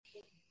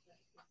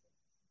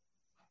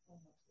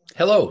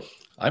Hello,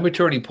 I'm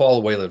attorney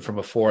Paul Whalen from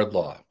Afford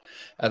Law.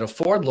 At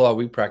Afford Law,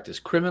 we practice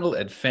criminal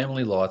and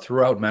family law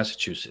throughout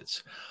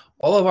Massachusetts.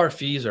 All of our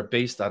fees are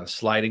based on a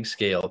sliding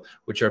scale,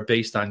 which are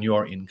based on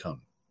your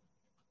income.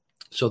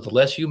 So the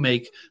less you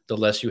make, the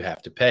less you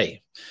have to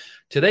pay.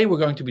 Today, we're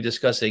going to be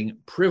discussing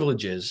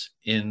privileges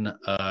in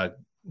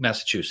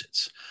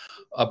Massachusetts.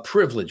 A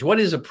privilege. What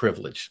is a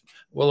privilege?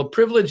 Well, a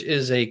privilege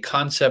is a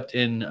concept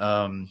in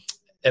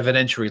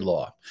evidentiary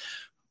law.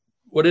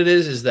 What it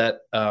is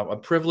that a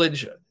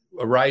privilege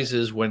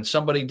arises when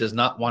somebody does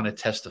not want to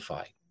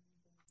testify.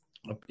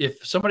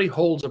 If somebody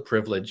holds a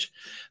privilege,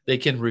 they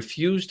can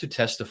refuse to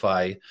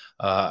testify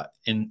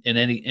in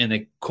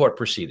a court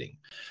proceeding.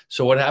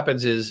 So what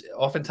happens is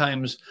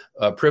oftentimes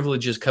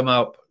privileges come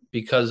out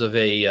because of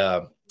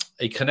a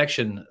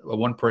connection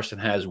one person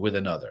has with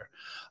another.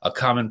 A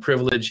common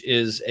privilege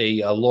is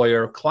a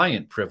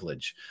lawyer-client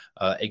privilege,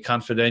 a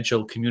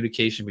confidential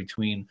communication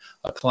between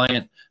a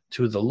client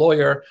to the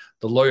lawyer.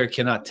 The lawyer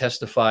cannot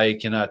testify,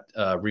 cannot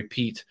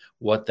repeat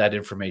what that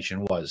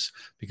information was,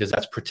 because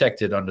that's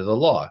protected under the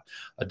law.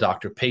 A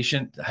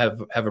doctor-patient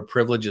have a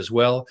privilege as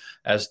well,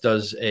 as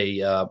does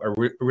a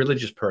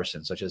religious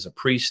person, such as a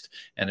priest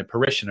and a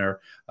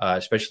parishioner,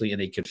 especially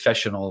in a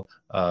confessional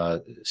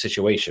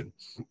situation.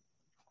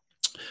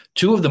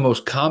 Two of the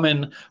most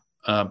common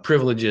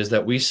privileges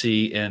that we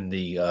see in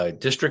the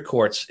district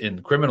courts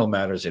in criminal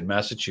matters in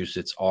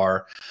Massachusetts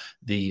are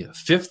the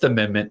Fifth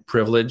Amendment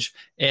privilege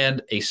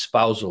and a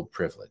spousal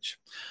privilege.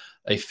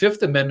 A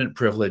Fifth Amendment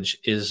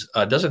privilege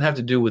doesn't have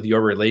to do with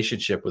your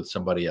relationship with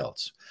somebody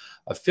else.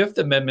 A Fifth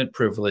Amendment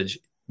privilege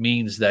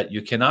means that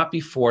you cannot be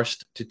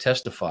forced to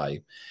testify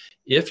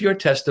if your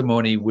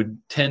testimony would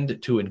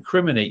tend to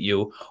incriminate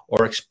you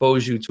or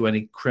expose you to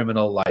any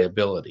criminal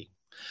liability.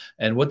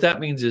 And what that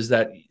means is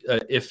that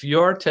if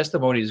your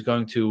testimony is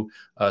going to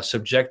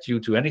subject you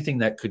to anything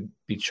that could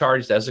be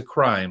charged as a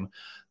crime,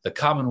 the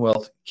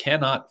Commonwealth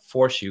cannot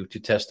force you to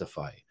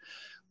testify.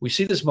 We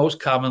see this most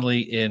commonly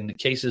in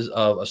cases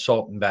of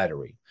assault and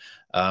battery.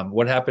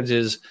 What happens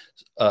is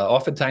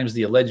oftentimes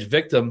the alleged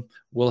victim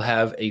will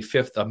have a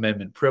Fifth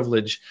Amendment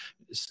privilege,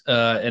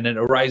 and it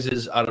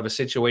arises out of a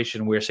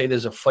situation where, say,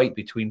 there's a fight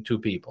between two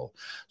people.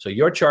 So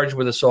you're charged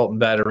with assault and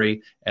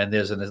battery, and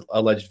there's an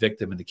alleged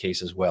victim in the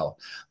case as well.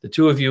 The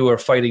two of you are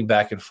fighting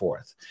back and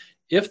forth.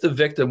 If the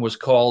victim was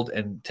called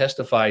and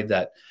testified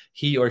that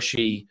he or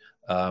she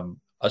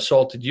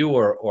assaulted you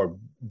or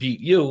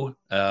beat you,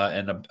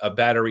 and a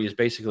battery is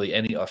basically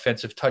any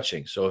offensive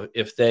touching. So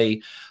if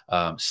they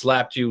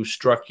slapped you,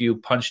 struck you,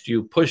 punched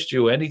you, pushed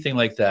you, anything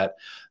like that,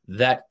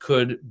 that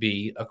could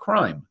be a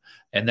crime.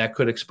 And that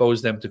could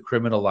expose them to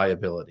criminal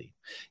liability.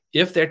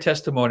 If their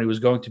testimony was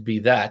going to be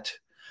that,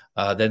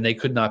 then they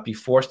could not be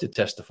forced to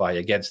testify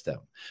against them.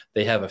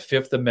 They have a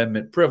Fifth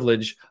Amendment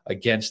privilege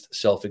against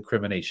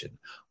self-incrimination.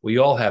 We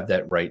all have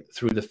that right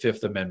through the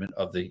Fifth Amendment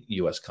of the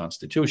U.S.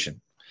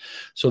 Constitution.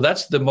 So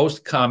that's the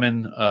most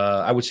common,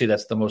 I would say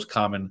that's the most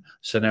common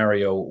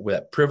scenario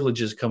where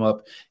privileges come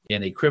up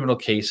in a criminal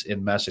case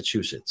in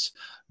Massachusetts.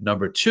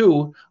 Number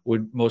two,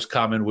 most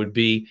common would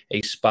be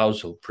a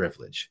spousal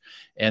privilege.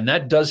 And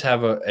that does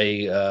have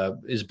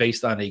is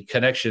based on a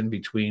connection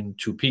between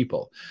two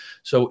people.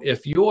 So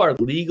if you are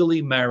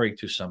legally married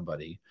to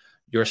somebody,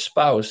 your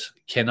spouse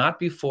cannot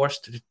be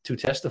forced to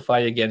testify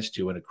against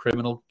you in a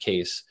criminal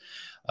case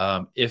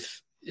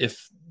if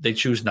they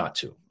choose not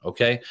to.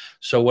 Okay.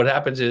 So what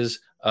happens is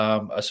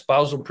a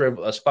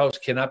spouse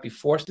cannot be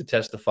forced to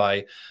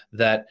testify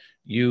that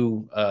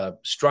you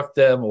struck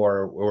them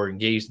or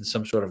engaged in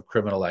some sort of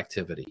criminal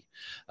activity.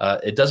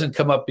 It doesn't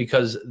come up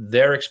because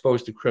they're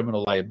exposed to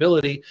criminal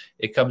liability.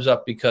 It comes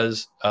up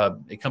because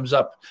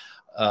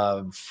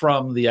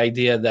from the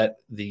idea that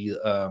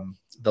the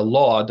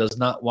law does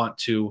not want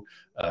to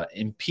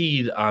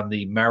impede on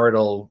the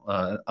marital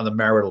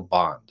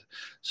bond.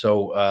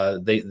 So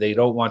they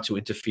don't want to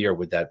interfere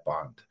with that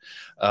bond.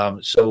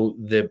 So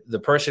the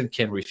person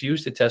can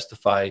refuse to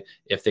testify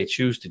if they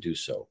choose to do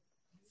so.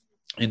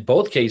 In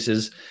both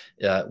cases,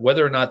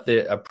 whether or not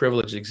a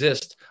privilege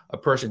exists, a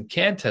person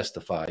can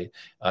testify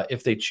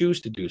if they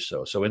choose to do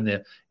so. So in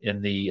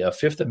the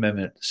Fifth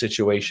Amendment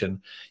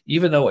situation,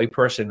 even though a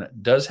person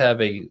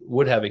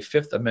would have a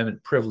Fifth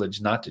Amendment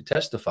privilege not to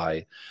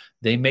testify,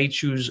 they may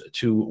choose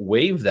to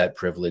waive that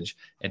privilege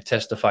and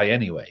testify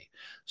anyway.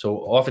 So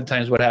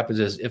oftentimes what happens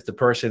is if the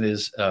person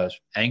is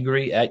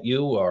angry at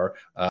you or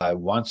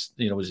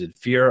is in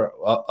fear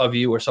of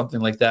you or something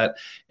like that,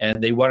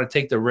 and they want to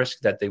take the risk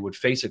that they would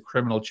face a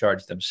criminal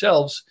charge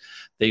themselves,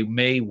 they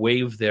may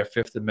waive their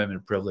Fifth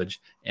Amendment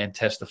privilege and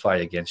testify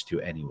against you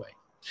anyway.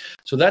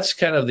 So that's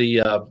kind of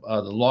the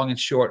long and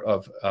short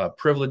of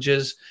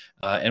privileges.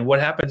 And what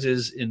happens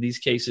is in these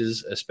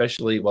cases,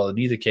 especially, in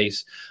either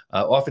case,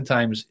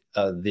 oftentimes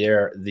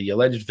the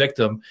alleged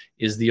victim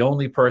is the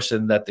only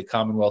person that the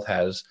Commonwealth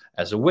has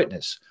as a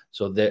witness.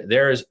 So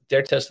their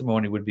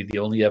testimony would be the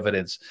only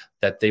evidence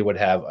that they would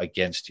have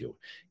against you.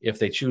 If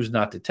they choose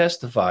not to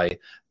testify,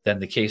 then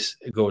the case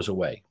goes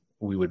away.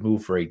 we would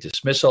move for a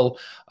dismissal,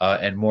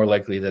 and more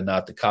likely than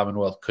not, the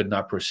Commonwealth could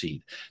not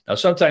proceed. Now,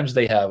 sometimes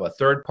they have a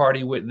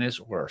third-party witness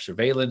or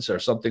surveillance or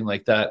something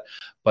like that,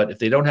 but if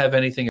they don't have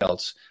anything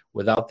else,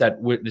 without that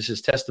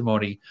witness's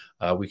testimony,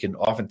 we can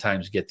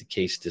oftentimes get the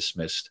case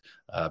dismissed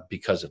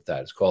because of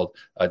that. It's called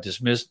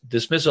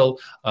dismissal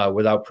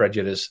without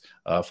prejudice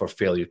for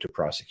failure to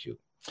prosecute.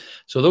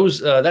 So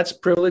that's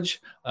privilege.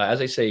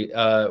 As I say,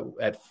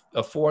 at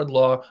Ford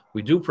Law,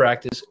 we do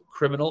practice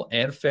criminal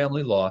and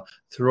family law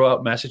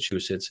throughout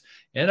Massachusetts,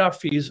 and our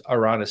fees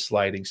are on a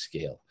sliding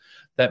scale.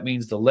 That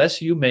means the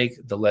less you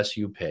make, the less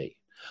you pay.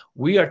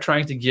 We are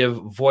trying to give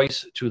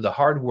voice to the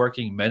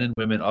hardworking men and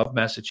women of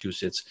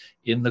Massachusetts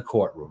in the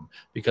courtroom,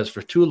 because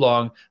for too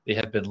long they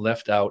have been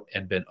left out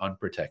and been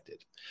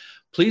unprotected.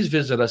 Please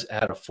visit us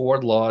at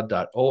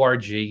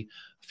affordlaw.org.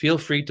 Feel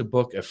free to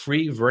book a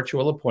free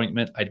virtual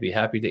appointment. I'd be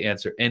happy to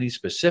answer any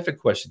specific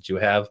questions you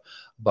have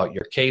about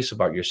your case,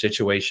 about your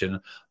situation,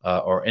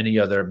 or any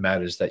other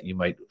matters that you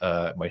might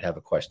have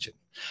a question.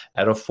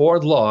 At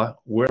Afford Law,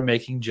 we're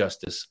making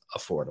justice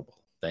affordable.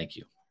 Thank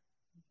you.